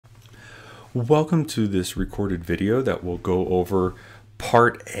Welcome to this recorded video that will go over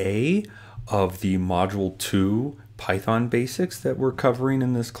part A of the Module 2 Python basics that we're covering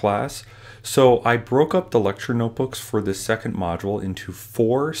in this class. So I broke up the lecture notebooks for this second module into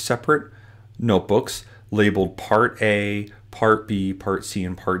 4 separate notebooks labeled Part A, Part B, Part C,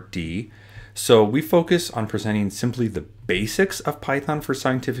 and Part D. So we focus on presenting simply the basics of Python for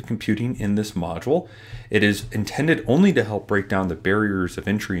scientific computing in this module. It is intended only to help break down the barriers of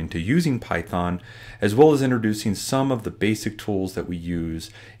entry into using Python, as well as introducing some of the basic tools that we use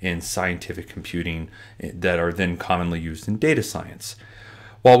in scientific computing that are then commonly used in data science.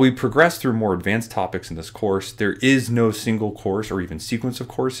 While we progress through more advanced topics in this course, there is no single course or even sequence of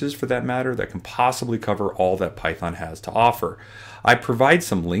courses for that matter that can possibly cover all that Python has to offer. I provide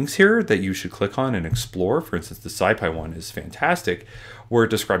some links here that you should click on and explore. For instance, the SciPy one is fantastic, where it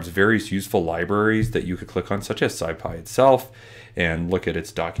describes various useful libraries that you could click on, such as SciPy itself, and look at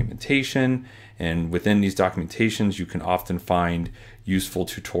its documentation. And within these documentations, you can often find useful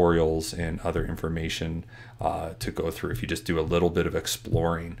tutorials and other information to go through if you just do a little bit of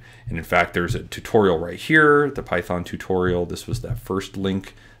exploring. And in fact, there's a tutorial right here, the Python tutorial. This was that first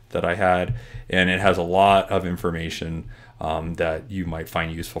link that I had, and it has a lot of information that you might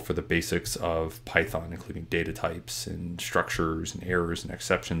find useful for the basics of Python, including data types and structures and errors and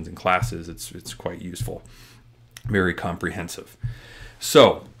exceptions and classes. It's quite useful, very comprehensive.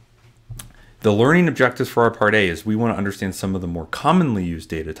 So the learning objectives for our part A is we want to understand some of the more commonly used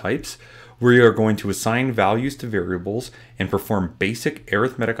data types. We are going to assign values to variables and perform basic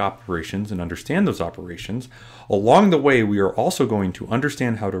arithmetic operations and understand those operations. Along the way, we are also going to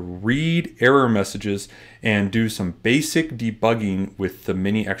understand how to read error messages and do some basic debugging with the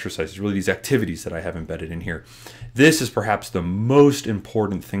mini exercises, really these activities that I have embedded in here. This is perhaps the most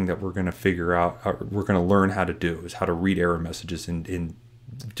important thing that we're going to figure out, we're going to learn how to do, is how to read error messages and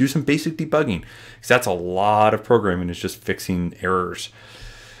do some basic debugging, because that's a lot of programming, is just fixing errors.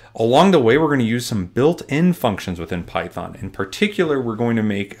 Along the way, we're going to use some built-in functions within Python. In particular, we're going to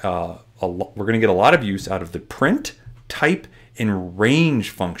make we're going to get a lot of use out of the print, type, and range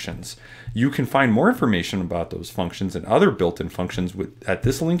functions. You can find more information about those functions and other built-in functions at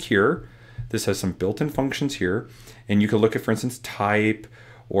this link here. This has some built-in functions here, and you can look at, for instance, type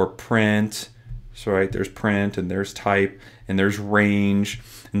or print. So right, there's print and there's type and there's range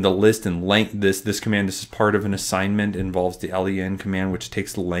and the list and length. This command, this is part of an assignment, involves the len command, which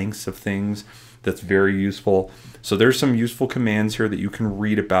takes lengths of things. That's very useful. So there's some useful commands here that you can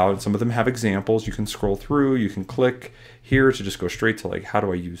read about. Some of them have examples. You can scroll through. You can click here to just go straight to, like, how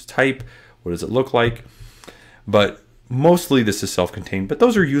do I use type? What does it look like? But mostly this is self-contained, but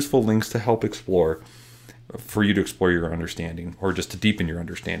those are useful links to help explore, for you to explore your understanding, or just to deepen your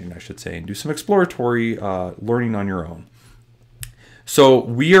understanding, I should say, and do some exploratory learning on your own. So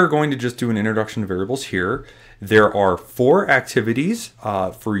we are going to just do an introduction to variables here. There are 4 activities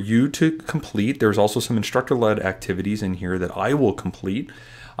for you to complete. There's also some instructor-led activities in here that I will complete.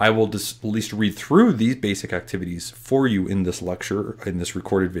 I will just at least read through these basic activities for you in this lecture, in this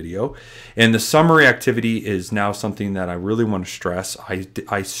recorded video. And the summary activity is now something that I really want to stress.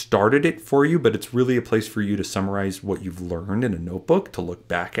 I started it for you, but it's really a place for you to summarize what you've learned in a notebook, to look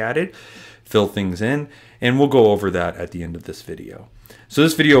back at it, fill things in, and we'll go over that at the end of this video. So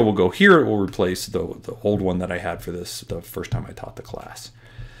this video will go here. It will replace the old one that I had for this the first time I taught the class.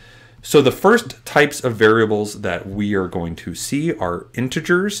 So the first types of variables that we are going to see are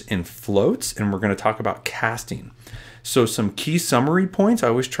integers and floats, and we're going to talk about casting. So some key summary points. I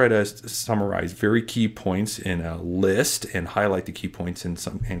always try to summarize very key points in a list and highlight the key points in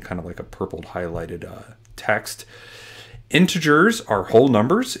kind of like a purpled highlighted text. Integers are whole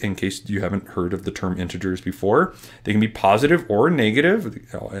numbers, in case you haven't heard of the term integers before. They can be positive or negative,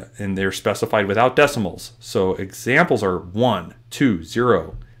 and they're specified without decimals. So examples are 1, 2,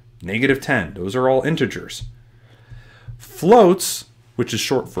 0, -10. Those are all integers. Floats, which is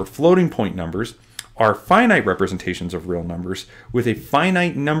short for floating point numbers, are finite representations of real numbers with a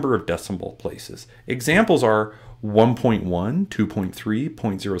finite number of decimal places. Examples are 1.1, 2.3,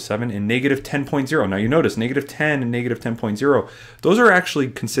 0.07, and -10.0. Now you notice -10 and -10.0, those are actually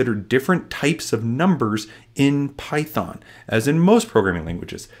considered different types of numbers in Python, as in most programming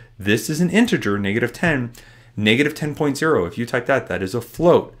languages. This is an integer, -10, -10.0. If you type that, that is a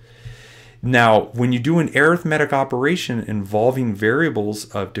float. Now, when you do an arithmetic operation involving variables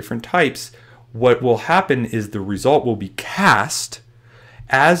of different types, what will happen is the result will be cast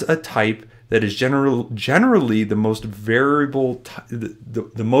as a type that is generally the most variable,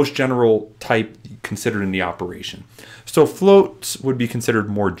 the most general type considered in the operation. So floats would be considered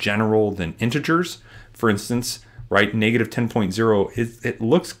more general than integers. For instance, right? Negative 10.0, it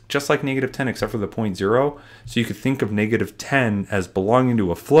looks just like negative 10 except for the 0.0. So you could think of negative 10 as belonging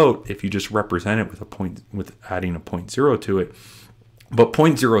to a float if you just represent it with with adding a 0.0 to it. But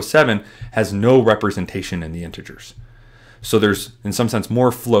 0.07 has no representation in the integers. So there's, in some sense,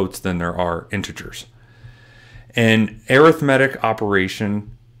 more floats than there are integers. An arithmetic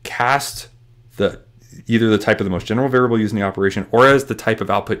operation casts either the type of the most general variable used in the operation or as the type of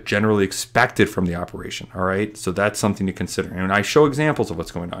output generally expected from the operation. All right, so that's something to consider. And I show examples of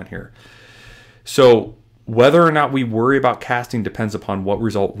what's going on here. So whether or not we worry about casting depends upon what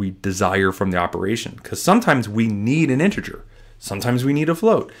result we desire from the operation, because sometimes we need an integer, sometimes we need a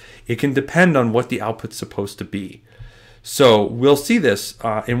float. It can depend on what the output's supposed to be. So we'll see this,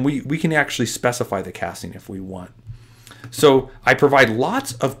 and we can actually specify the casting if we want. So I provide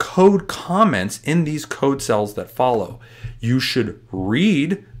lots of code comments in these code cells that follow. You should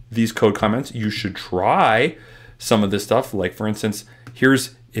read these code comments. You should try some of this stuff. Like for instance,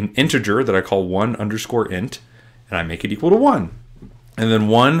 here's an integer that I call 1_int, and I make it equal to 1. And then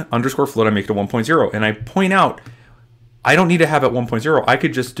 1_float, I make it to 1.0. And I point out, I don't need to have it 1.0. I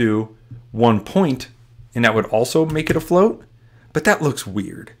could just do 1 point, and that would also make it a float. But that looks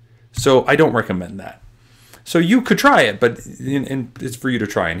weird. So I don't recommend that. So you could try it, but it's for you to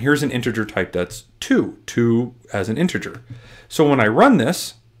try. And here's an integer type that's 2 as an integer. So when I run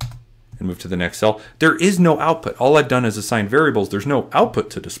this and move to the next cell, there is no output. All I've done is assign variables. There's no output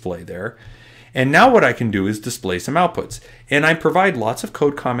to display there. And now what I can do is display some outputs. And I provide lots of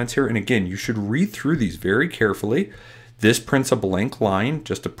code comments here. And again, you should read through these very carefully. This prints a blank line,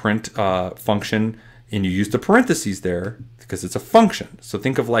 just a print function, and you use the parentheses there because it's a function. So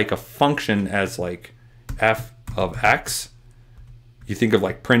think of like a function as like f of x. You think of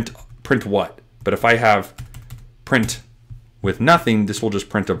like print what? But if I have print with nothing, this will just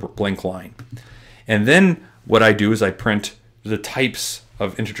print a blank line. And then what I do is I print the types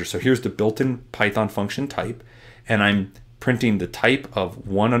of integers. So here's the built-in Python function type, and I'm printing the type of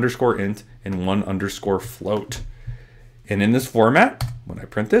 1_int and 1_float. And in this format, when I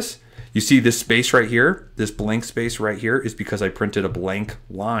print this, you see this space right here, this blank space right here is because I printed a blank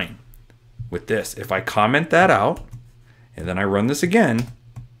line. With this, if I comment that out and then I run this again,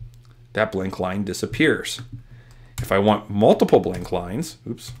 that blank line disappears. If I want multiple blank lines,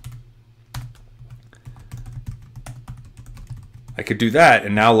 oops, I could do that,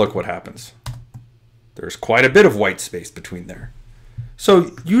 and now look what happens. There's quite a bit of white space between there.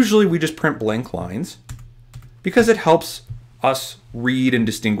 So usually we just print blank lines because it helps us read and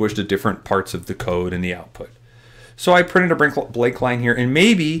distinguish the different parts of the code and the output. So I printed a blank line here, and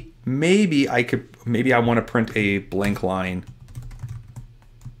maybe I want to print a blank line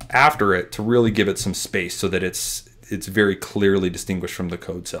after it to really give it some space so that it's very clearly distinguished from the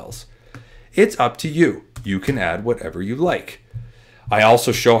code cells. It's up to you. You can add whatever you like. I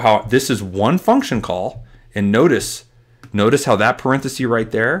also show how this is one function call, and notice how that parenthesis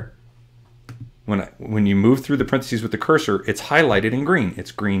right there, when you move through the parentheses with the cursor, it's highlighted in green.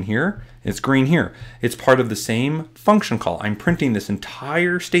 It's green here, it's green here. It's part of the same function call. I'm printing this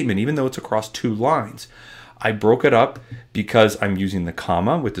entire statement, even though it's across 2 lines. I broke it up because I'm using the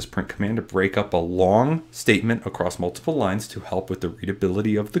comma with this print command to break up a long statement across multiple lines to help with the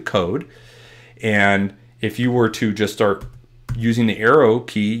readability of the code. And if you were to just start using the arrow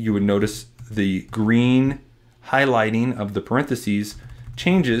key, you would notice the green highlighting of the parentheses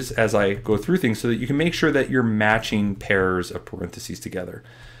changes as I go through things so that you can make sure that you're matching pairs of parentheses together.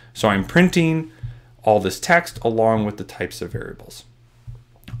 So I'm printing all this text along with the types of variables.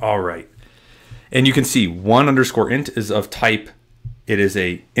 All right. And you can see 1_int is of type, it is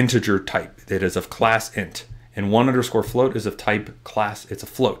a integer type. It is of class int. And 1_float is of type class, it's a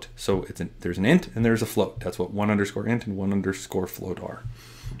float. So there's an int and there's a float. That's what 1_int and 1_float are.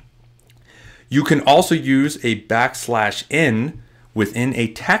 You can also use a \n within a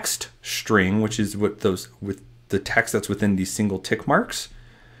text string, which is with the text that's within these single tick marks.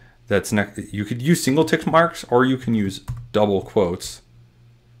 You could use single tick marks or you can use double quotes,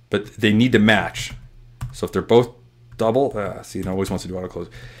 but they need to match. So if they're both double, see, it always wants to do auto close.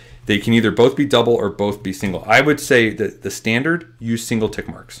 They can either both be double or both be single. I would say that the standard, use single tick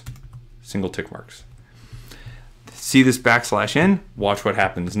marks. Single tick marks. See this \n? Watch what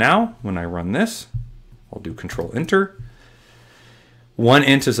happens now when I run this. I'll do Control Enter.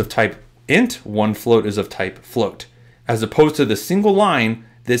 1_int is of type int, 1_float is of type float. As opposed to the single line,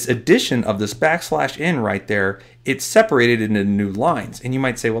 this addition of this \n right there, it's separated into new lines. And you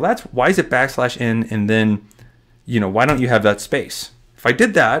might say, well, why is it \n and then, why don't you have that space? If I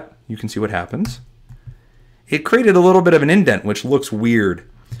did that, you can see what happens. It created a little bit of an indent, which looks weird.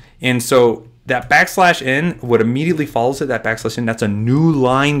 And so that \n, what immediately follows it, that \n, that's a new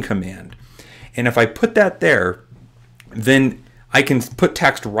line command. And if I put that there, then I can put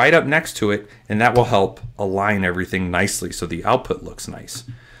text right up next to it, and that will help align everything nicely so the output looks nice.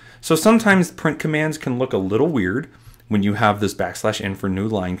 So sometimes print commands can look a little weird when you have this \n for new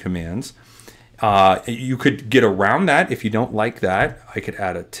line commands. You could get around that if you don't like that. I could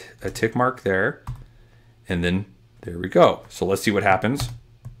add a tick mark there, and then there we go. So let's see what happens.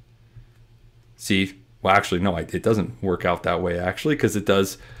 See, well, actually, no, it doesn't work out that way, actually, because it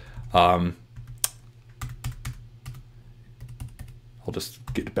does. I'll just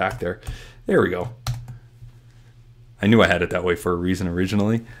get it back there. There we go. I knew I had it that way for a reason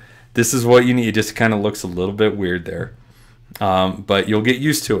originally. This is what you need. It just kind of looks a little bit weird there. But you'll get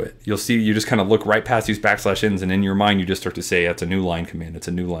used to it. You'll see, you just kind of look right past these \ns, and in your mind, you just start to say, that's a new line command. It's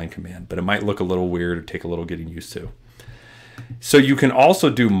a new line command. But it might look a little weird or take a little getting used to. So you can also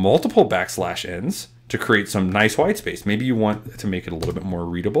do multiple \ns to create some nice white space. Maybe you want to make it a little bit more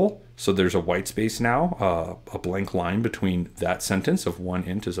readable. So there's a white space now, a blank line between that sentence of one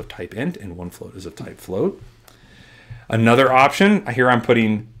int is of type int and one float is of type float. Another option, here I'm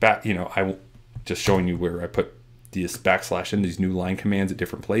putting back, I'm just showing you where I put this \n, these new line commands at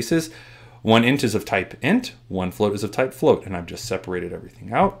different places. One int is of type int, one float is of type float, and I've just separated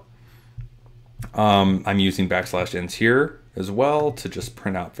everything out. I'm using \ns here as well to just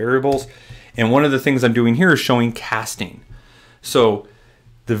print out variables. And one of the things I'm doing here is showing casting. So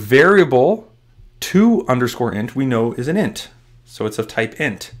the variable _int we know is an int. So it's of type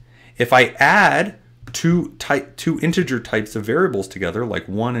int. If I add two integer types of variables together, like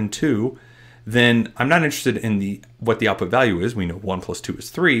 1 and 2, then I'm not interested in what the output value is. We know 1 plus 2 is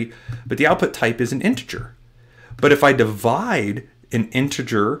 3, but the output type is an integer. But if I divide an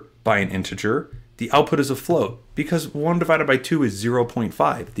integer by an integer, the output is a float, because 1 divided by 2 is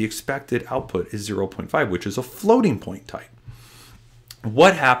 0.5. The expected output is 0.5, which is a floating point type.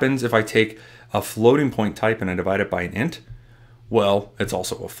 What happens if I take a floating point type and I divide it by an int? Well, it's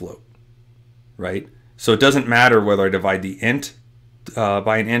also a float, right? So it doesn't matter whether I divide the int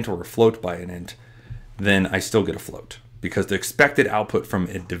by an int or a float by an int, then I still get a float, because the expected output from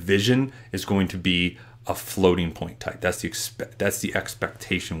a division is going to be a floating point type. That's the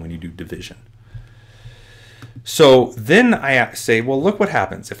expectation when you do division. So then I say, well, look what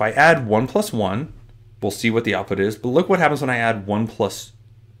happens. If I add 1 plus 1, we'll see what the output is. But look what happens when I add 1 plus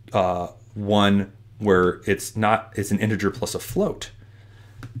 1, where it's an integer plus a float.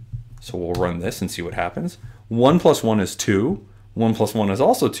 So we'll run this and see what happens. 1 plus 1 is 2. 1 plus 1 is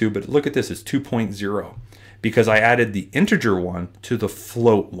also 2, but look at this, it's 2.0, because I added the integer 1 to the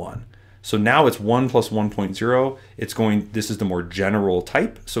float 1. So now it's 1 plus 1.0. This is the more general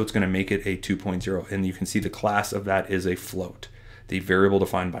type, so it's going to make it a 2.0. And you can see the class of that is a float. The variable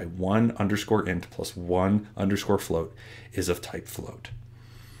defined by 1 underscore int plus 1 underscore float is of type float.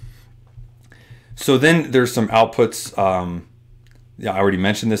 So then there's some outputs. I already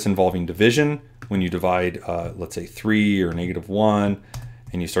mentioned this involving division. When you divide, let's say 3 or -1,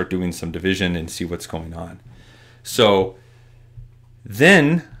 and you start doing some division and see what's going on. So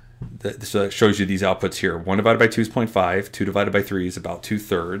then, so that shows you these outputs here. 1 divided by 2 is 0.5, 2 divided by 3 is about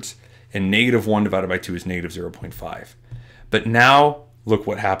 2/3, and -1 divided by 2 is -0.5. But now, look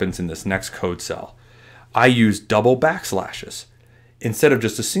what happens in this next code cell. I use double backslashes instead of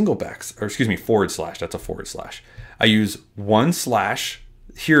just a single forward slash, that's a forward slash. I use 1 slash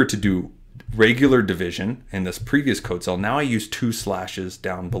here to do regular division in this previous code cell. Now I use 2 slashes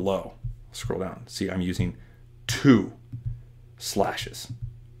down below. Scroll down. See, I'm using 2 slashes,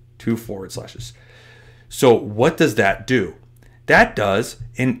 2 forward slashes. So what does that do? That does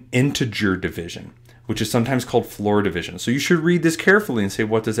an integer division, which is sometimes called floor division. So you should read this carefully and say,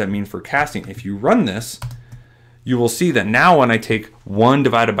 what does that mean for casting? If you run this, you will see that now when I take 1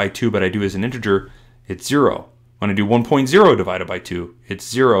 divided by 2, but I do as an integer, it's 0. When I do 1.0 divided by 2, it's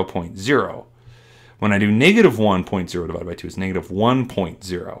 0.0. When I do -1.0 divided by 2, it's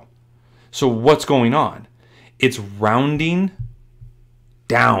 -1.0. So what's going on? It's rounding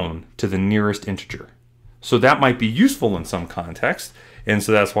down to the nearest integer. So that might be useful in some context, and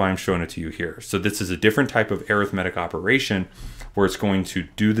so that's why I'm showing it to you here. So this is a different type of arithmetic operation where it's going to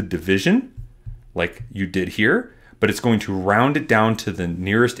do the division like you did here, but it's going to round it down to the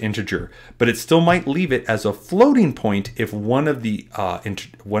nearest integer. But it still might leave it as a floating point if one of the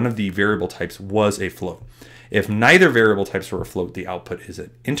variable types was a float. If neither variable types were a float, the output is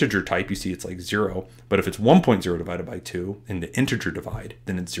an integer type. You see it's like 0. But if it's 1.0 divided by 2 in the integer divide,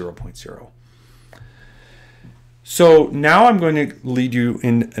 then it's 0.0. So now I'm going to lead you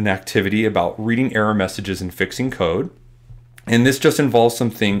in an activity about reading error messages and fixing code. And this just involves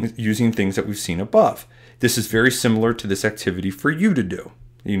some things using things that we've seen above. This is very similar to this activity for you to do.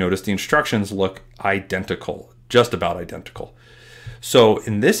 You notice the instructions look identical, just about identical. So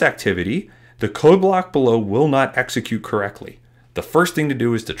in this activity, the code block below will not execute correctly. The first thing to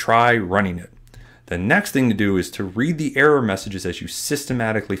do is to try running it. The next thing to do is to read the error messages as you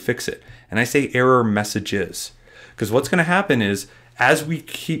systematically fix it. And I say error messages, because what's going to happen is as we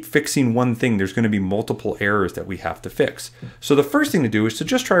keep fixing one thing, there's going to be multiple errors that we have to fix. So the first thing to do is to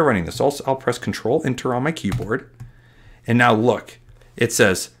just try running this. I'll press Control Enter on my keyboard. And now look, it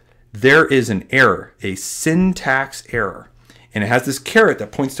says there is an error, a syntax error. And it has this caret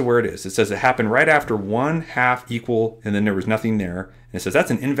that points to where it is. It says it happened right after 1/2 equal, and then there was nothing there. And it says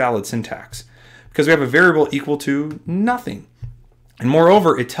that's an invalid syntax because we have a variable equal to nothing. And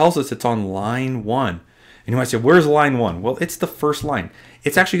moreover, it tells us it's on line 1. And you might say, where's line 1? Well, it's the first line.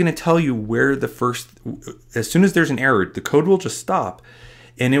 It's actually going to tell you where the first, as soon as there's an error, the code will just stop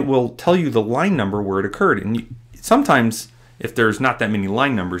and it will tell you the line number where it occurred. And sometimes if there's not that many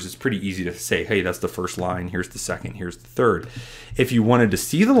line numbers, it's pretty easy to say, hey, that's the first line, here's the second, here's the third. If you wanted to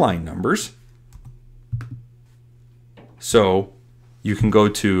see the line numbers, so you can go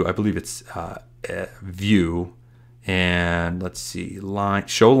to, I believe it's View, and let's see,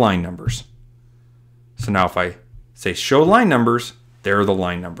 show line numbers. So now if I say show line numbers, there are the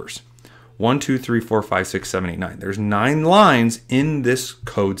line numbers. 1, 2, 3, 4, 5, 6, 7, 8, 9. There's 9 lines in this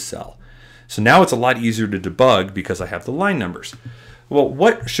code cell. So now it's a lot easier to debug because I have the line numbers. Well,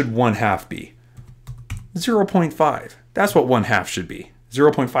 what should 1/2 be? 0.5. That's what 1/2 should be.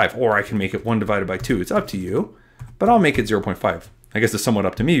 0.5. Or I can make it 1 divided by 2. It's up to you, but I'll make it 0.5. I guess it's somewhat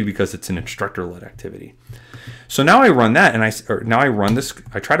up to me because it's an instructor-led activity. So now I run that, and I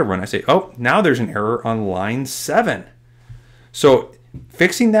try to run. I say, oh, now there's an error on line 7. So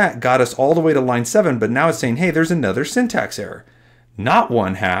fixing that got us all the way to line 7, but now it's saying, hey, there's another syntax error. Not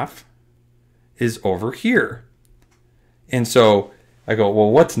 1/2 is over here. And so I go,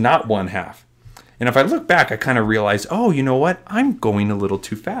 well, what's not 1/2? And if I look back, I kind of realize, oh, you know what? I'm going a little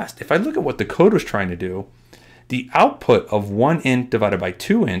too fast. If I look at what the code was trying to do, the output of 1 int divided by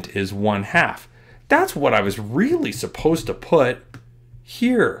 2 int is 1/2. That's what I was really supposed to put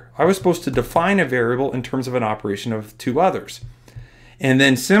here. I was supposed to define a variable in terms of an operation of 2 others. And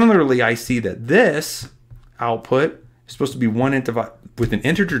then similarly, I see that this output is supposed to be 1 int with an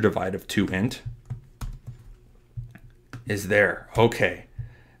integer divide of 2 int is there. Okay.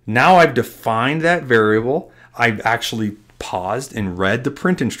 Now I've defined that variable. I've actually paused and read the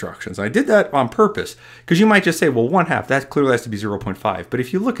print instructions. I did that on purpose because you might just say, well, 1/2, that clearly has to be 0.5. But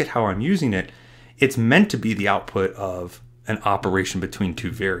if you look at how I'm using it, it's meant to be the output of an operation between 2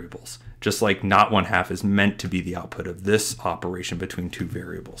 variables. Just like not 1/2 is meant to be the output of this operation between 2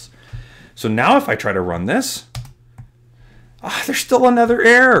 variables. So now if I try to run this, there's still another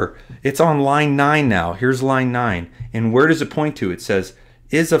error. It's on line 9 now. Here's line 9. And where does it point to? It says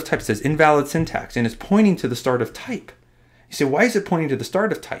is of type. It says invalid syntax. And it's pointing to the start of type. You say, why is it pointing to the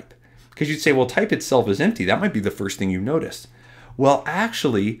start of type? Because you'd say, well, type itself is empty. That might be the first thing you noticed. Well,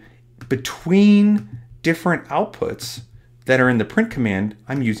 actually, between different outputs that are in the print command,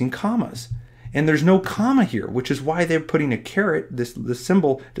 I'm using commas. And there's no comma here, which is why they're putting a caret, this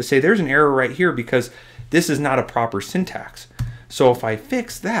symbol, to say there's an error right here because this is not a proper syntax. So if I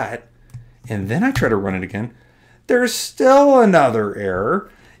fix that, and then I try to run it again, there's still another error.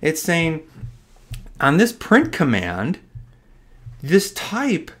 It's saying on this print command, this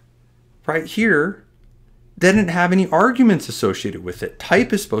type right here didn't have any arguments associated with it.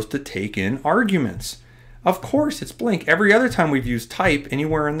 Type is supposed to take in arguments. Of course, it's blank. Every other time we've used type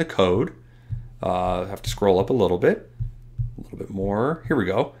anywhere in the code, I have to scroll up a little bit more. Here we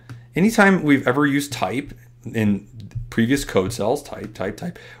go. Anytime we've ever used type in previous code cells,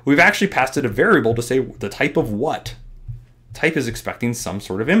 type, we've actually passed it a variable to say the type of what. Type is expecting some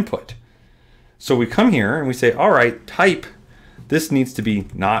sort of input. So we come here and we say, all right, type, this needs to be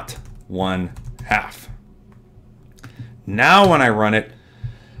not 1/2. Now when I run it,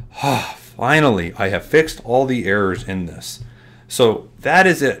 finally, I have fixed all the errors in this. So that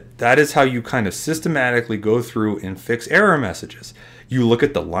is it. That is how you kind of systematically go through and fix error messages. You look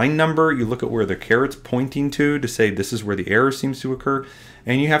at the line number, you look at where the caret's pointing to say this is where the error seems to occur,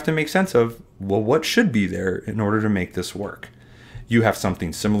 and you have to make sense of, well, what should be there in order to make this work. You have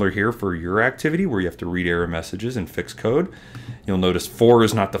something similar here for your activity where you have to read error messages and fix code. You'll notice 4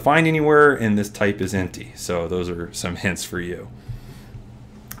 is not defined anywhere and this type is empty. So those are some hints for you.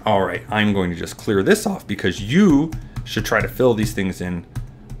 All right, I'm going to just clear this off because you should try to fill these things in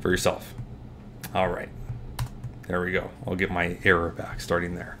for yourself. All right, there we go. I'll get my error back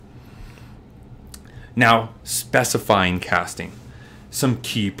starting there. Now, specifying casting. Some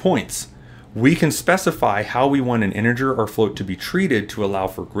key points. We can specify how we want an integer or float to be treated to allow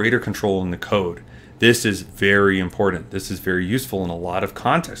for greater control in the code. This is very important. This is very useful in a lot of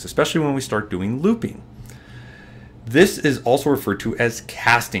contexts, especially when we start doing looping. This is also referred to as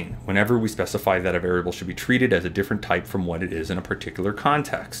casting, whenever we specify that a variable should be treated as a different type from what it is in a particular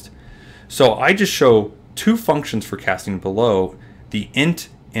context. So I just show two functions for casting below, the int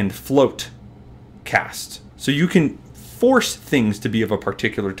and float cast. So you can force things to be of a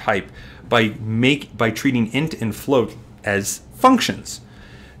particular type by treating int and float as functions.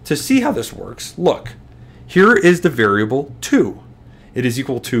 To see how this works, look, here is the variable 2. It is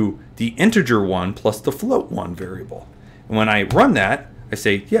equal to the integer 1 plus the float 1 variable. And when I run that, I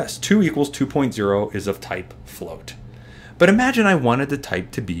say, yes, 2 equals 2.0 is of type float. But imagine I wanted the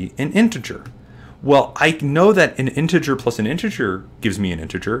type to be an integer. Well, I know that an integer plus an integer gives me an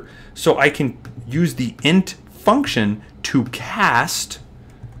integer, so I can use the int function to cast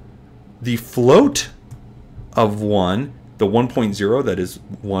the float of 1, the 1.0, that is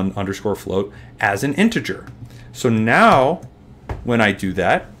 1 underscore float, as an integer. So now, when I do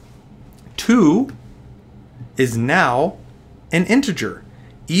that, 2 is now an integer,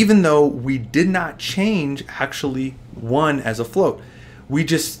 even though we did not change actually 1 as a float. We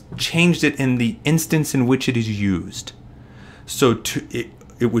just changed it in the instance in which it is used. So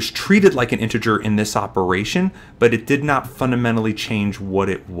it was treated like an integer in this operation, but it did not fundamentally change what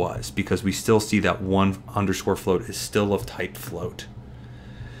it was, because we still see that 1 underscore float is still of type float.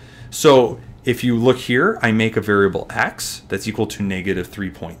 So if you look here, I make a variable x that's equal to negative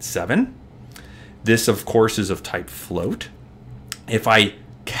 3.7. This, of course, is of type float. If I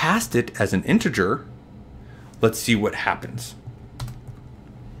cast it as an integer, let's see what happens.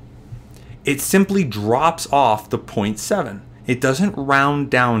 It simply drops off the 0.7. It doesn't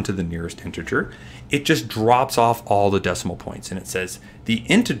round down to the nearest integer. It just drops off all the decimal points, and it says the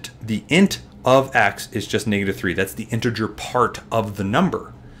int of x is just negative 3. That's the integer part of the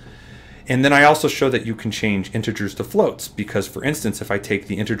number. And then I also show that you can change integers to floats, because, for instance, if I take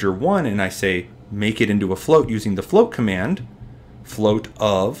the integer 1 and I say make it into a float using the float command, float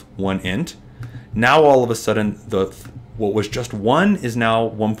of 1 int, now all of a sudden what was just 1 is now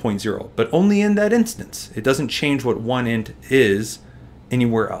 1.0, but only in that instance. It doesn't change what 1 int is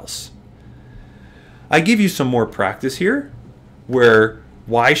anywhere else. I give you some more practice here, where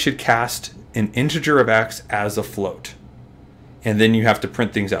y should cast an integer of x as a float. And then you have to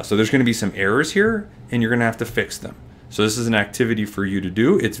print things out. So there's going to be some errors here, and you're going to have to fix them. So this is an activity for you to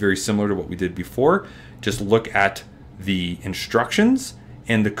do. It's very similar to what we did before. Just look at the instructions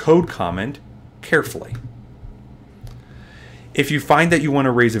and the code comment carefully. If you find that you want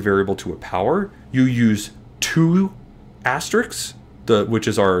to raise a variable to a power, you use 2 asterisks, which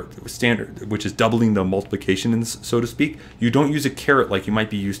is our standard, which is doubling the multiplication, so to speak. You don't use a caret like you might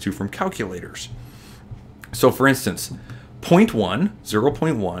be used to from calculators. So for instance, 0.1,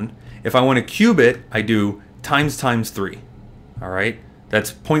 0.1, if I want to cube it, I do times 3. All right,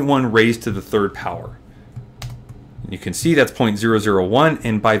 that's 0.1 raised to the 3rd power. You can see that's 0.001,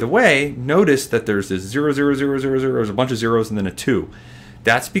 and by the way, notice that there's this 0, 0, 0, 0, 0, there's a bunch of zeros and then a 2.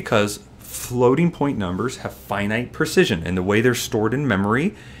 That's because floating point numbers have finite precision, and the way they're stored in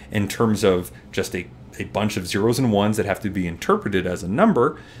memory in terms of just a bunch of zeros and ones that have to be interpreted as a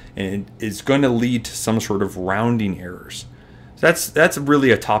number, and is going to lead to some sort of rounding errors. That's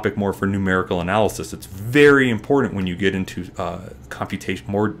really a topic more for numerical analysis. It's very important when you get into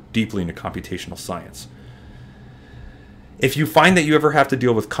computation, more deeply into computational science. If you find that you ever have to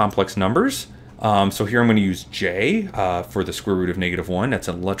deal with complex numbers, so here I'm going to use j for the square root of -1. That's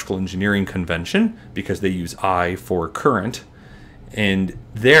an electrical engineering convention because they use I for current. And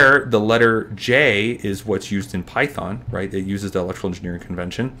there, the letter J is what's used in Python, right? It uses the electrical engineering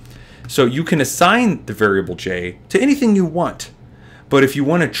convention. So you can assign the variable J to anything you want. But if you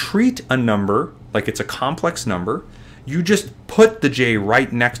want to treat a number like it's a complex number, you just put the J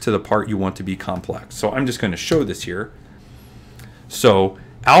right next to the part you want to be complex. So I'm just going to show this here. So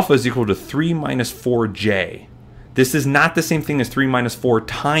alpha is equal to 3 minus 4J. This is not the same thing as 3 minus 4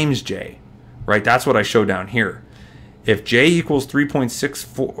 times J, right? That's what I show down here. If J equals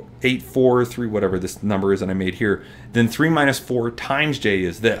 3.6843, whatever this number is that I made here, then 3 minus 4 times J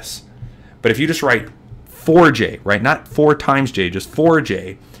is this. But if you just write 4J, right, not 4 times J, just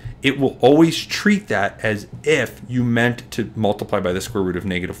 4J, it will always treat that as if you meant to multiply by the square root of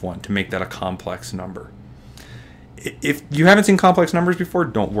 -1 to make that a complex number. If you haven't seen complex numbers before,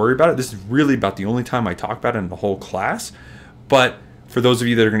 don't worry about it. This is really about the only time I talk about it in the whole class. But for those of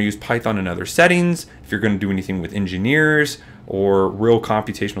you that are going to use Python in other settings, if you're going to do anything with engineers, or real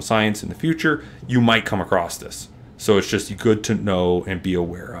computational science in the future, you might come across this. So it's just good to know and be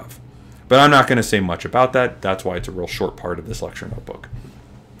aware of. But I'm not going to say much about that. That's why it's a real short part of this lecture notebook.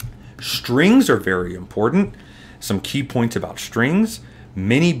 Strings are very important. Some key points about strings.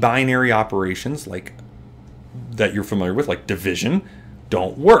 Many binary operations like that you're familiar with, like division,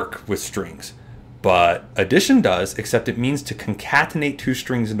 don't work with strings. But addition does, except it means to concatenate two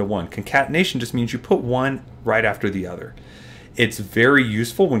strings into one. Concatenation just means you put one right after the other. It's very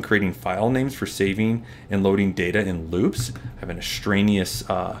useful when creating file names for saving and loading data in loops. I have an extraneous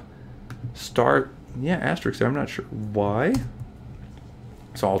asterisk. I'm not sure why.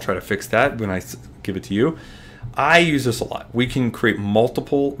 So I'll try to fix that when I give it to you. I use this a lot. We can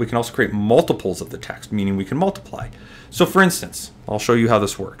also create multiples of the text, meaning we can multiply. So for instance, I'll show you how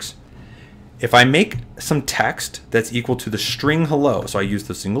this works. If I make some text that's equal to the string hello, so I use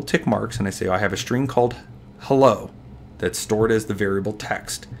the single tick marks and I say I have a string called hello that's stored as the variable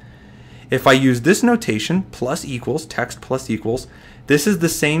text. If I use this notation, plus equals, text plus equals, this is the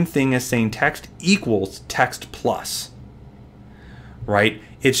same thing as saying text equals text plus, right?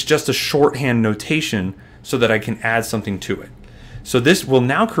 It's just a shorthand notation so that I can add something to it. So this will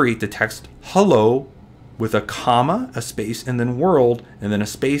now create the text hello with a comma, a space, and then world, and then a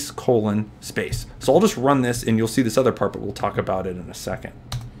space, colon, space. So I'll just run this and you'll see this other part, but we'll talk about it in a second.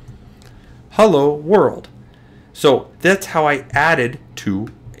 Hello world. So that's how I added to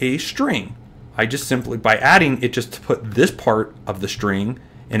a string. I just simply, by adding, it just put this part of the string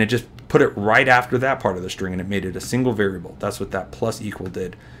and it just put it right after that part of the string and it made it a single variable. That's what that plus equal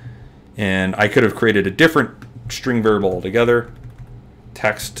did. And I could have created a different string variable altogether.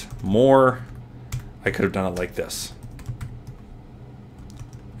 Text more. I could have done it like this.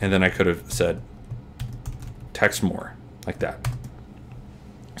 And then I could have said text more, like that.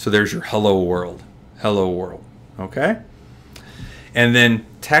 So there's your hello world. Hello world. Okay? And then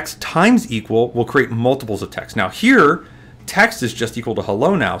text times equal will create multiples of text. Now here, text is just equal to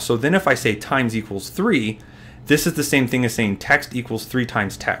hello now. So then if I say times equals 3, this is the same thing as saying text equals 3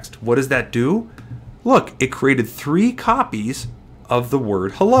 times text. What does that do? Look, it created 3 copies of the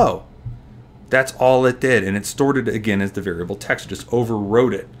word hello. That's all it did. And it stored it again as the variable text, just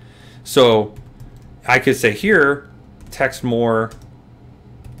overwrote it. So I could say here, text more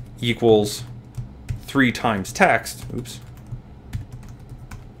equals 3 times text. Oops.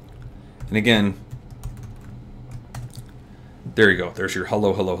 And again, there you go. There's your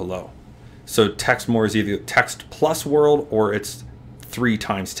hello, hello, hello. So text more is either text plus world or it's 3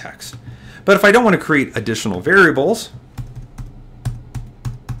 times text. But if I don't want to create additional variables,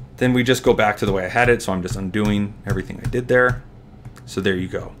 then we just go back to the way I had it. So I'm just undoing everything I did there. So there you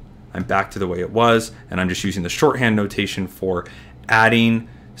go. I'm back to the way it was, and I'm just using the shorthand notation for adding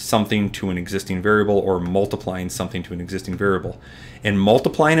something to an existing variable or multiplying something to an existing variable. And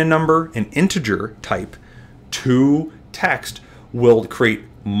multiplying a number, an integer type, to text will create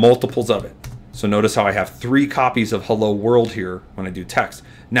multiples of it. So notice how I have 3 copies of hello world here when I do text.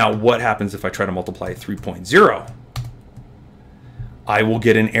 Now what happens if I try to multiply 3.0? I will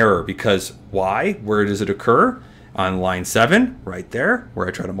get an error because why? Where does it occur? On line 7, right there, where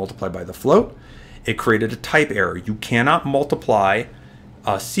I try to multiply by the float, it created a type error. You cannot multiply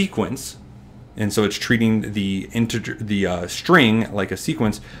a sequence, and so it's treating the integer, the string like a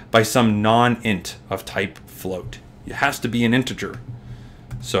sequence by some non-int of type float. It has to be an integer.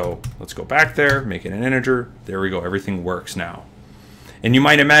 So let's go back there, make it an integer. There we go. Everything works now. And you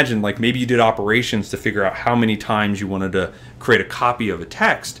might imagine, like maybe you did operations to figure out how many times you wanted to create a copy of a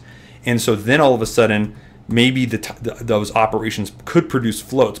text. And so then all of a sudden, maybe those operations could produce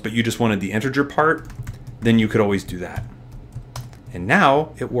floats, but you just wanted the integer part, then you could always do that. And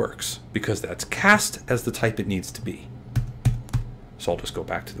now it works because that's cast as the type it needs to be. So I'll just go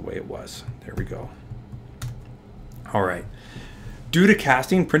back to the way it was. There we go. All right. Due to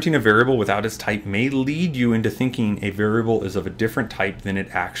casting, printing a variable without its type may lead you into thinking a variable is of a different type than it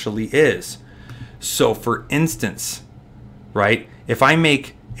actually is. So for instance, right, if I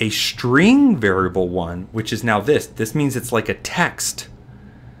make a string variable 1, which is now this means it's like a text.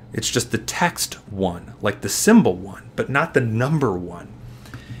 It's just the text 1, like the symbol 1, but not the number 1.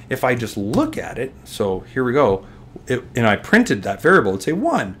 If I just look at it, so here we go, and I printed that variable, it'd say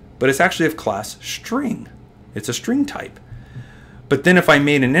 1, but it's actually of class string. It's a string type. But then if I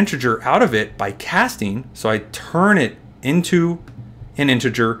made an integer out of it by casting, so I turn it into an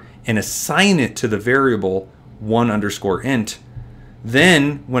integer and assign it to the variable 1_int,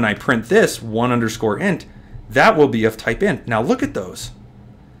 then when I print this 1_int, that will be of type int. Now look at those.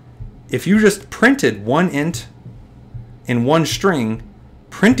 If you just printed one int in one string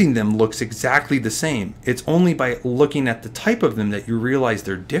printing them looks exactly the same. It's only by looking at the type of them that you realize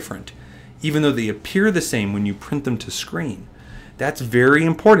they're different, even though they appear the same when you print them to screen. That's very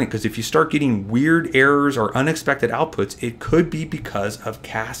important, because if you start getting weird errors or unexpected outputs, it could be because of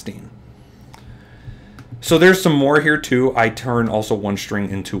casting. So there's some more here too. I turn also one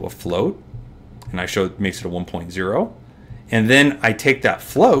string into a float, and I show it makes it a 1.0. And then I take that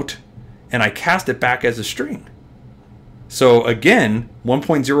float and I cast it back as a string. So again,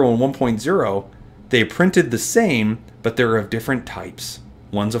 1.0 and 1.0, they printed the same, but they're of different types.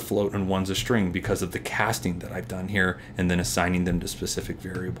 One's a float and one's a string because of the casting that I've done here and then assigning them to specific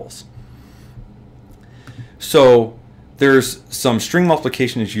variables. So there's some string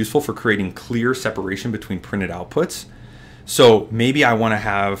multiplication is useful for creating clear separation between printed outputs. So maybe I want to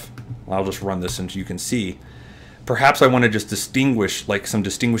have, well, I'll just run this and you can see. Perhaps I want to just distinguish, like some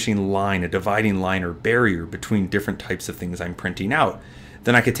distinguishing line, a dividing line or barrier between different types of things I'm printing out.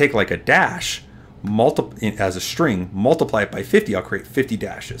 Then I could take like a dash, as a string, multiply it by 50, I'll create 50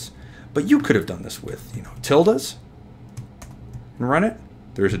 dashes. But you could have done this with, tildes and run it.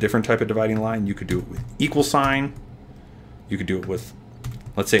 There's a different type of dividing line. You could do it with equal sign. You could do it with,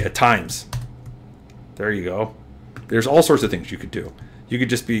 let's say, a times. There you go. There's all sorts of things you could do. You could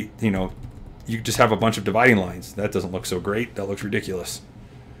just be, you could just have a bunch of dividing lines. That doesn't look so great. That looks ridiculous.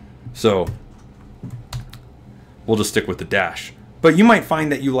 So we'll just stick with the dash. But you might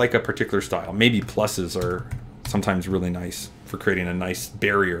find that you like a particular style. Maybe pluses are sometimes really nice for creating a nice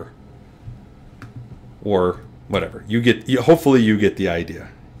barrier or whatever. Hopefully you get the idea.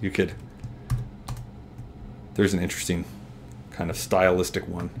 There's an interesting kind of stylistic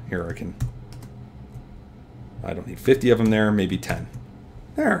one here. I don't need 50 of them there, maybe 10.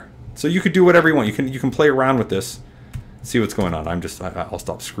 There. So you could do whatever you want. You can play around with this, see what's going on. I'll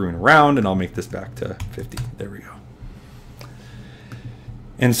stop screwing around and I'll make this back to 50. There we go.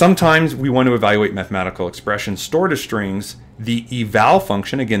 And sometimes we want to evaluate mathematical expressions stored as strings. The eval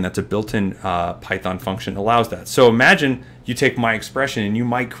function, again, that's a built-in Python function, allows that. So imagine you take my expression and you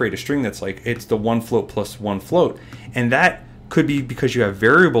might create a string that's like, it's the one float plus one float. And that could be because you have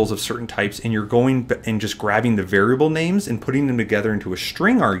variables of certain types and you're going and just grabbing the variable names and putting them together into a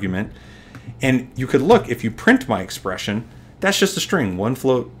string argument. And you could look, if you print my expression, that's just a string, one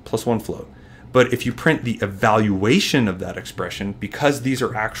float plus one float. But if you print the evaluation of that expression, because these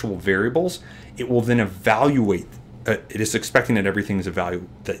are actual variables, it will then evaluate. It is expecting that everything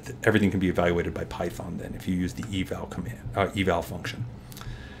can be evaluated by Python then if you use the eval command, eval function.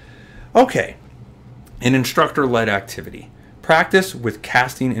 Okay, an instructor-led activity. Practice with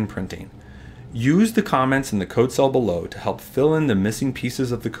casting and printing. Use the comments in the code cell below to help fill in the missing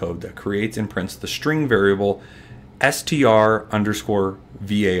pieces of the code that creates and prints the string variable str_var,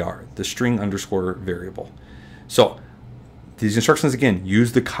 the string underscore variable. So these instructions, again,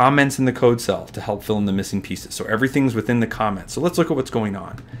 use the comments in the code cell to help fill in the missing pieces. So everything's within the comments. So let's look at what's going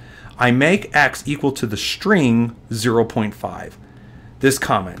on. I make x equal to the string 0.5. This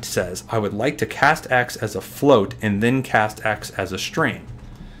comment says, I would like to cast x as a float and then cast x as a string.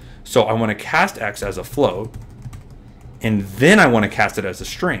 So I want to cast x as a float, and then I want to cast it as a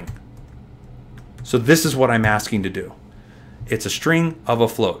string. So this is what I'm asking to do. It's a string of a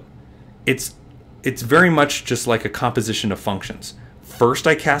float. It's very much just like a composition of functions. First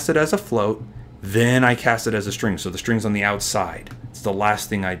I cast it as a float, then I cast it as a string. So the string's on the outside. It's the last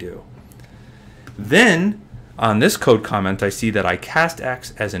thing I do. Then on this code comment, I see that I cast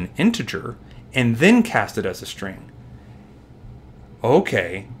x as an integer and then cast it as a string.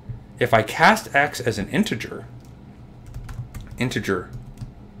 Okay, if I cast x as an integer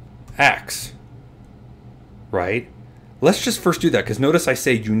x, right? Let's just first do that, because notice I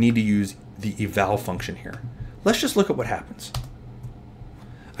say you need to use the eval function here. Let's just look at what happens.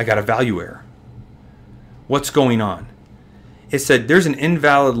 I got a value error. What's going on? It said there's an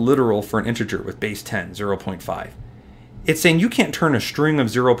invalid literal for an integer with base 10, 0.5. It's saying you can't turn a string of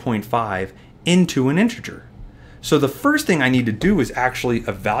 0.5 into an integer. So the first thing I need to do is actually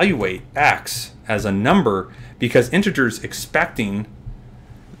evaluate x as a number, because integer's expecting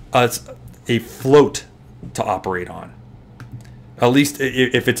a float to operate on. At least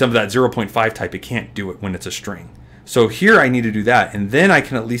if it's of that 0.5 type, it can't do it when it's a string. So here I need to do that, and then I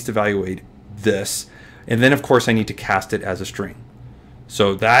can at least evaluate this. And then of course I need to cast it as a string.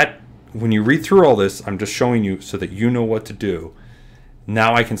 So that, when you read through all this, I'm just showing you so that you know what to do.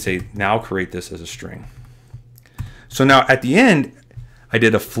 Now I can say, now create this as a string. So now at the end, I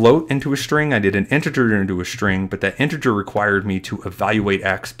did a float into a string, I did an integer into a string, but that integer required me to evaluate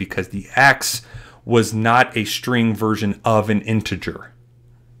x because the x was not a string version of an integer.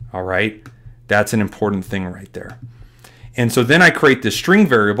 All right, that's an important thing right there. And so then I create this string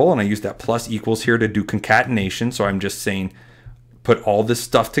variable, and I use that plus equals here to do concatenation. So I'm just saying, put all this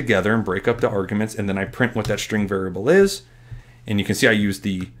stuff together and break up the arguments, and then I print what that string variable is. And you can see I use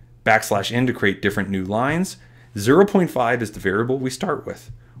the \n to create different new lines. 0.5 is the variable we start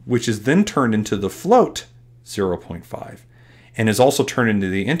with, which is then turned into the float 0.5 and is also turned into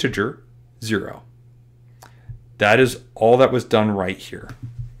the integer 0. That is all that was done right here.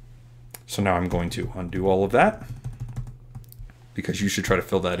 So now I'm going to undo all of that, because you should try to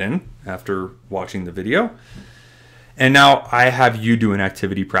fill that in after watching the video. And now I have you do an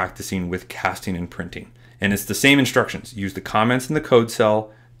activity practicing with casting and printing. And it's the same instructions. Use the comments in the code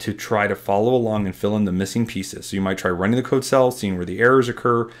cell to try to follow along and fill in the missing pieces. So you might try running the code cell, seeing where the errors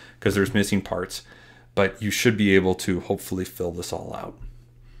occur because there's missing parts, but you should be able to hopefully fill this all out.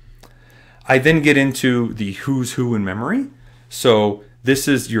 I then get into the who's who in memory. So this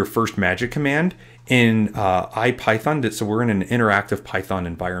is your first magic command in IPython. So we're in an interactive Python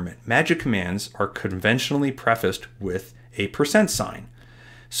environment. Magic commands are conventionally prefaced with a %.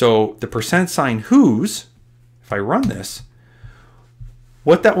 So the % who's, if I run this,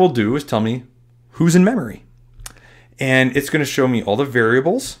 what that will do is tell me who's in memory. And it's going to show me all the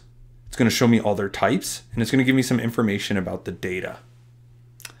variables. It's going to show me all their types, and it's going to give me some information about the data.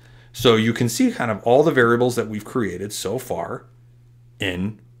 So you can see kind of all the variables that we've created so far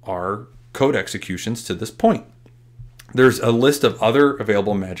in our code executions to this point. There's a list of other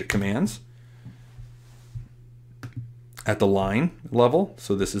available magic commands at the line level.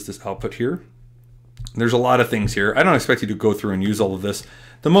 So this is this output here. There's a lot of things here. I don't expect you to go through and use all of this.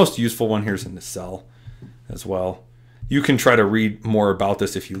 The most useful one here is in the cell as well. You can try to read more about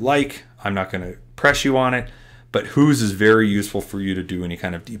this if you like. I'm not going to press you on it, but who's is very useful for you to do any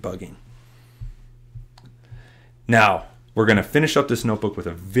kind of debugging. Now, we're going to finish up this notebook with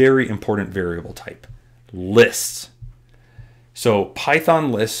a very important variable type, lists. So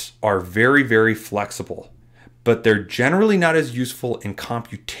Python lists are very, very flexible, but they're generally not as useful in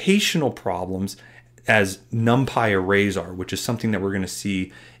computational problems as NumPy arrays are, which is something that we're going to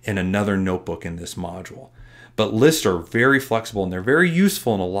see in another notebook in this module. But lists are very flexible and they're very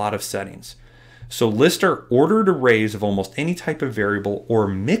useful in a lot of settings. So lists are ordered arrays of almost any type of variable or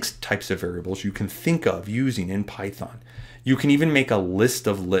mixed types of variables you can think of using in Python. You can even make a list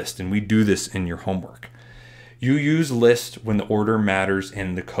of lists, and we do this in your homework. You use list when the order matters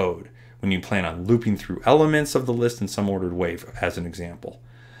in the code, when you plan on looping through elements of the list in some ordered way, as an example.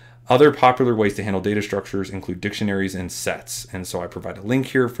 Other popular ways to handle data structures include dictionaries and sets. And so I provide a link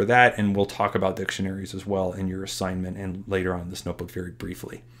here for that, and we'll talk about dictionaries as well in your assignment and later on in this notebook very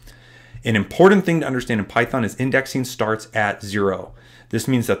briefly. An important thing to understand in Python is indexing starts at 0. This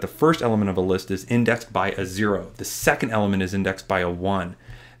means that the first element of a list is indexed by a 0. The second element is indexed by a 1.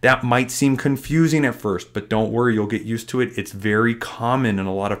 That might seem confusing at first, but don't worry, you'll get used to it. It's very common in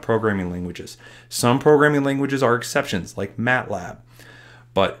a lot of programming languages. Some programming languages are exceptions, like MATLAB.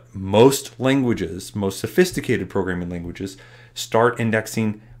 But most languages, most sophisticated programming languages, start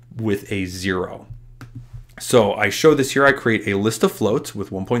indexing with a 0. So I show this here. I create a list of floats with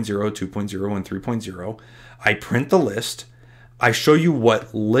 1.0, 2.0, and 3.0. I print the list. I show you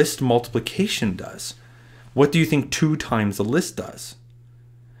what list multiplication does. What do you think 2 times the list does?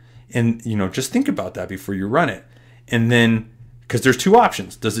 And just think about that before you run it. And then, because there's 2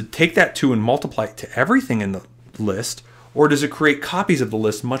 options. Does it take that 2 and multiply it to everything in the list? Or does it create copies of the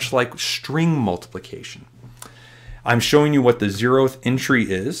list, much like string multiplication? I'm showing you what the 0th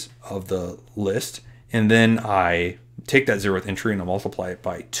entry is of the list, and then I take that 0th entry and I multiply it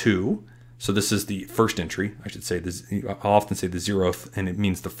by 2. So this is the first entry, I should say. I'll often say the 0th, and it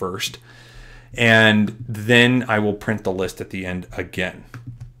means the first. And then I will print the list at the end again,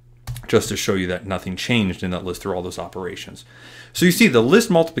 just to show you that nothing changed in that list through all those operations. So you see the list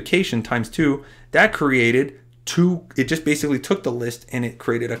multiplication times 2, that created it just basically took the list and it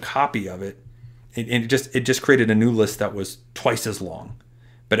created a copy of it. It just created a new list that was twice as long,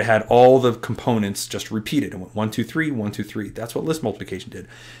 but it had all the components just repeated. It went 1, 2, 3, 1, 2, 3. That's what list multiplication did.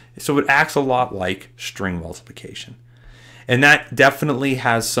 So it acts a lot like string multiplication. And that definitely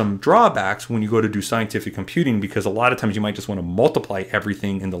has some drawbacks when you go to do scientific computing, because a lot of times you might just want to multiply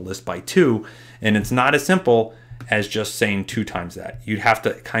everything in the list by 2, and it's not as simple as just saying 2 times that. You'd have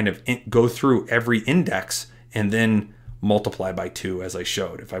to kind of go through every index and then multiply by 2, as I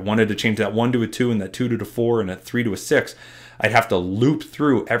showed. If I wanted to change that 1 to a 2 and that 2 to a 4 and that 3 to a 6, I'd have to loop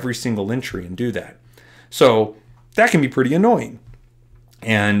through every single entry and do that. So that can be pretty annoying.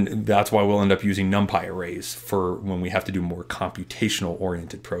 And that's why we'll end up using NumPy arrays for when we have to do more computational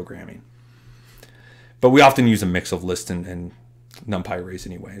oriented programming. But we often use a mix of lists and NumPy arrays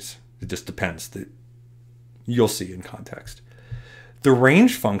anyways. It just depends. You'll see in context. The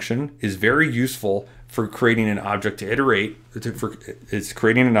range function is very useful for creating an object to iterate. It's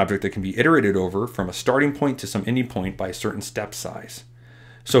creating an object that can be iterated over from a starting point to some ending point by a certain step size.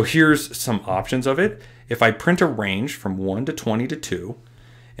 So here's some options of it. If I print a range from 1 to 20 to 2,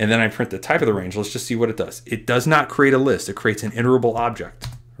 and then I print the type of the range, let's just see what it does. It does not create a list. It creates an iterable object,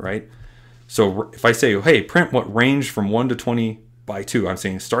 right? So if I say, hey, print what range from 1 to 20 by 2, I'm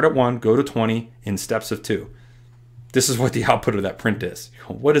saying start at 1, go to 20 in steps of 2. This is what the output of that print is.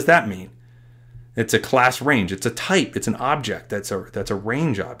 What does that mean? It's a class range. It's a type. It's an object. That's a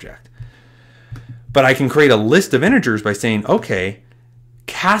range object. But I can create a list of integers by saying, okay,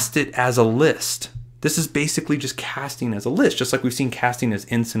 cast it as a list. This is basically just casting as a list, just like we've seen casting as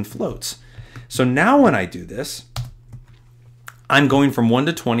ints and floats. So now when I do this, I'm going from 1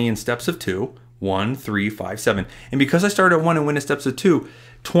 to 20 in steps of 2, 1, 3, 5, 7. And because I started at 1 and went in steps of 2,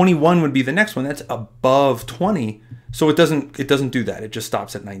 21 would be the next one. That's above 20. So it doesn't do that. It just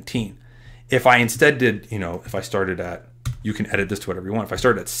stops at 19. If I instead did, if I started at, you can edit this to whatever you want. If I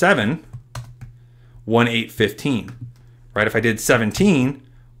started at 7, 1, 8, 15, right? If I did 17,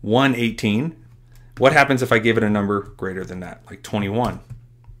 1, 18, what happens if I give it a number greater than that, like 21?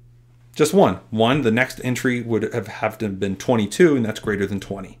 Just 1. 1, the next entry would have to have been 22, and that's greater than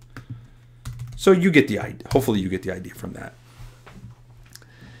 20. So you get the idea. Hopefully you get the idea from that.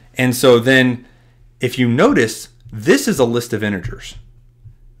 And so then if you notice, this is a list of integers.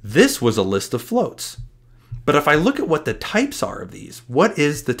 This was a list of floats. But if I look at what the types are of these, what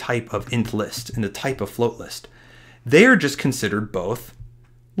is the type of int list and the type of float list? They are just considered both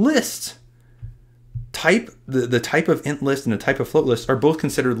lists. The type of int list and the type of float list are both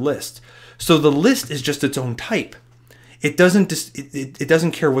considered lists. So the list is just its own type. It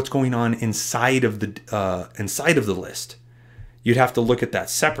doesn't care what's going on inside of the list. You'd have to look at that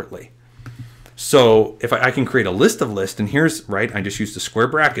separately. So if I can create a list of lists, and here's, right, I just used the square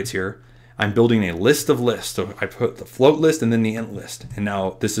brackets here. I'm building a list of lists. So I put the float list and then the int list. And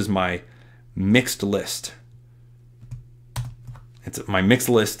now this is my mixed list. My mixed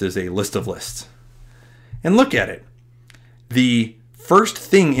list is a list of lists. And look at it. The first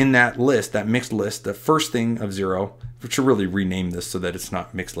thing in that list, that mixed list, the first thing of 0, we should really rename this so that it's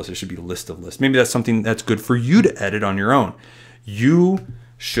not mixed list. It should be list of lists. Maybe that's something that's good for you to edit on your own. You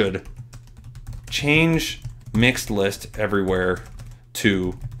should change mixed list everywhere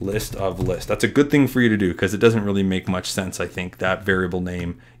to list of list. That's a good thing for you to do because it doesn't really make much sense, I think, that variable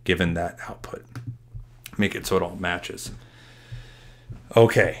name given that output. Make it so it all matches.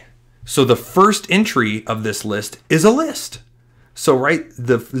 Okay, so the first entry of this list is a list. So right,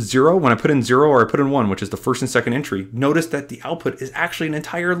 the 0, when I put in 0 or I put in 1, which is the first and second entry, notice that the output is actually an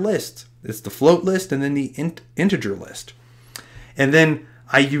entire list. It's the float list and then the integer list. And then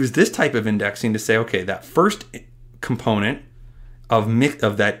I use this type of indexing to say, okay, that first component of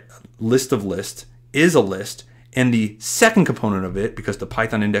that list of lists is a list, and the second component of it, because the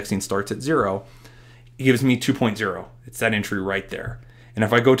Python indexing starts at 0, it gives me 2.0. It's that entry right there. And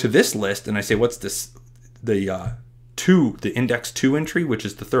if I go to this list and I say, what's this, the index 2 entry, which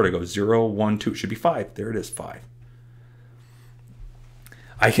is the third, I go 0, 1, 2, it should be 5. There it is, 5.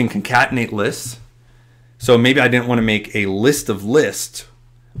 I can concatenate lists. So maybe I didn't want to make a list of lists.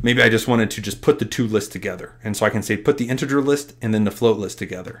 Maybe I just wanted to just put the two lists together. And so I can say put the integer list and then the float list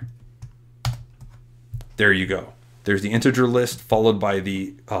together. There you go. There's the integer list followed by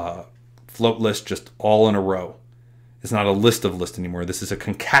the float list just all in a row. It's not a list of lists anymore. This is a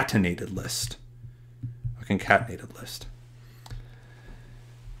concatenated list. A concatenated list.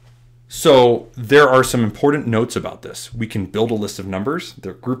 So there are some important notes about this. We can build a list of numbers.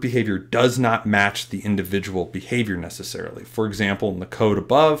 The group behavior does not match the individual behavior necessarily. For example, in the code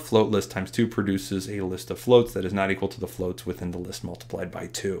above, float list times 2 produces a list of floats that is not equal to the floats within the list multiplied by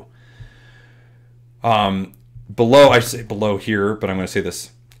 2. Below, I say below here, but I'm going to say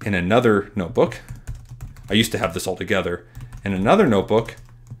this in another notebook. I used to have this all together. In another notebook,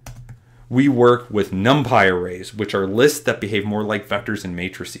 we work with NumPy arrays, which are lists that behave more like vectors and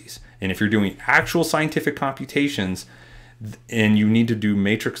matrices. And if you're doing actual scientific computations and you need to do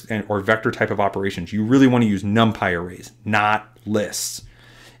matrix or vector type of operations, you really want to use NumPy arrays, not lists.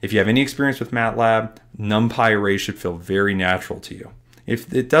 If you have any experience with MATLAB, NumPy arrays should feel very natural to you.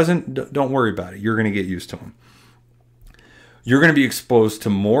 If it doesn't, don't worry about it. You're going to get used to them. You're going to be exposed to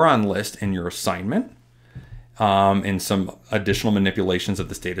more on list in your assignment and some additional manipulations of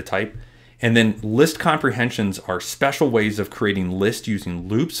this data type. And then list comprehensions are special ways of creating lists using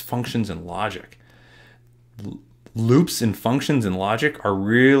loops, functions, and logic. Loops and functions and logic are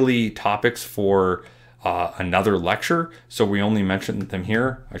really topics for another lecture. So we only mentioned them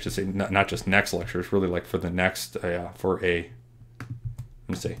here. I should say not just next lecture. It's really like for the next, for a, I'm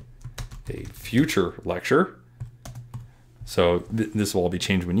gonna say a future lecture. So this will all be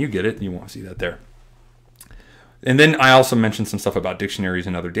changed when you get it. You won't see that there. And then I also mentioned some stuff about dictionaries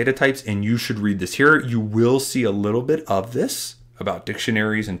and other data types, and you should read this here. You will see a little bit of this about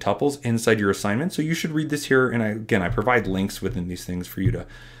dictionaries and tuples inside your assignment. So you should read this here. And I provide links within these things for you to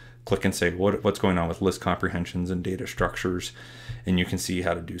click and say what's going on with list comprehensions and data structures, and you can see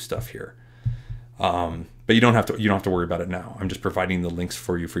how to do stuff here. But you don't have to worry about it now. I'm just providing the links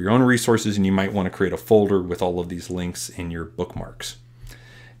for you for your own resources, and you might want to create a folder with all of these links in your bookmarks.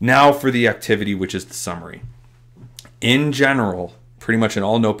 Now for the activity, which is the summary. In general, pretty much in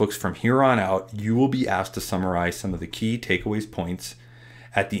all notebooks from here on out, you will be asked to summarize some of the key takeaways points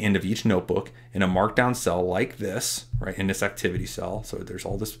at the end of each notebook in a markdown cell like this, right, in this activity cell. So there's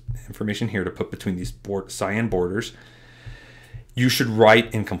all this information here to put between these cyan borders. You should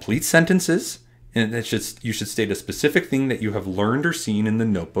write in complete sentences, and you should state a specific thing that you have learned or seen in the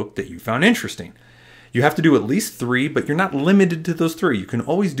notebook that you found interesting. You have to do at least 3, but you're not limited to those 3. You can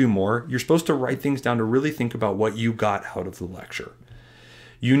always do more. You're supposed to write things down to really think about what you got out of the lecture.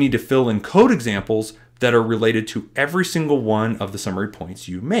 You need to fill in code examples that are related to every single one of the summary points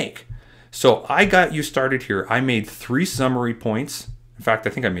you make. So I got you started here. I made 3 summary points. In fact, I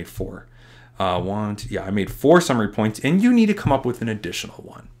think I made 4. I made 4 summary points, and you need to come up with an additional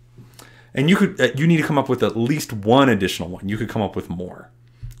one. And you need to come up with at least 1 additional one. You could come up with more.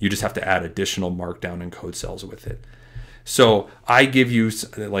 You just have to add additional markdown and code cells with it. So I give you,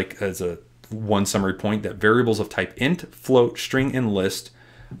 like, as a 1 summary point, that variables of type int, float, string, and list.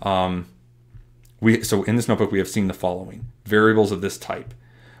 So in this notebook, we have seen the following: variables of this type.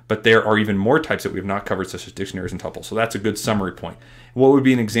 But there are even more types that we have not covered, such as dictionaries and tuples. So that's a good summary point. What would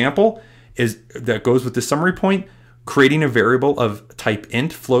be an example is that goes with the summary point: creating a variable of type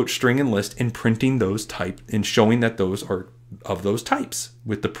int, float, string, and list, and printing those type and showing that those are of those types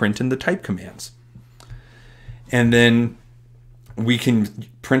with the print and the type commands. And then we can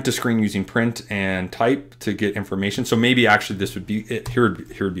print a screen using print and type to get information. So maybe actually this would be it. Here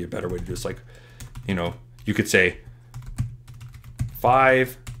would be a better way to do this. Like, you could say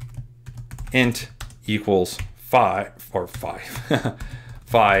 5 int equals 5, or 5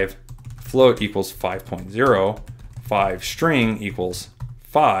 5 float equals 5.0, 5 string equals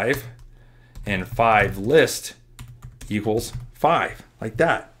 5, and 5 list equals 5, like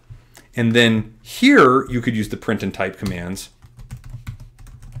that. And then here you could use the print and type commands.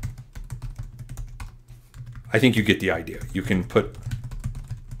 I think you get the idea. You can put,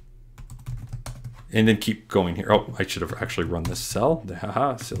 and then keep going here. Oh, I should have actually run this cell.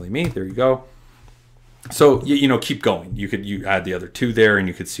 Haha, silly me. There you go. So, keep going. You add the other 2 there, and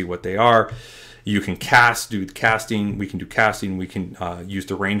you could see what they are. You can do casting. We can do casting. We can use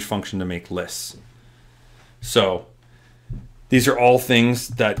the range function to make lists. So these are all things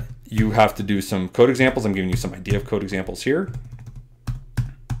that you have to do some code examples. I'm giving you some idea of code examples here.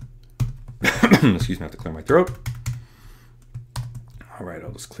 Excuse me, I have to clear my throat. All right,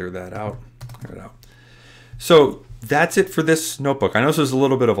 I'll just clear that out. Clear it out. So that's it for this notebook. I know this is a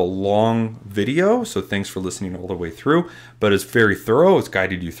little bit of a long video, so thanks for listening all the way through, but it's very thorough. It's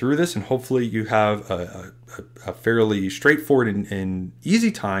guided you through this, and hopefully you have a fairly straightforward and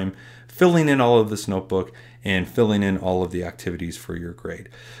easy time filling in all of this notebook and filling in all of the activities for your grade.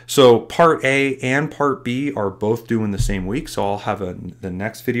 So part A and part B are both due in the same week. So I'll have the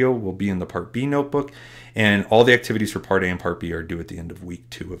next video will be in the part B notebook, and all the activities for part A and part B are due at the end of week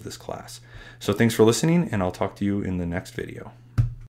 2 of this class. So thanks for listening, and I'll talk to you in the next video.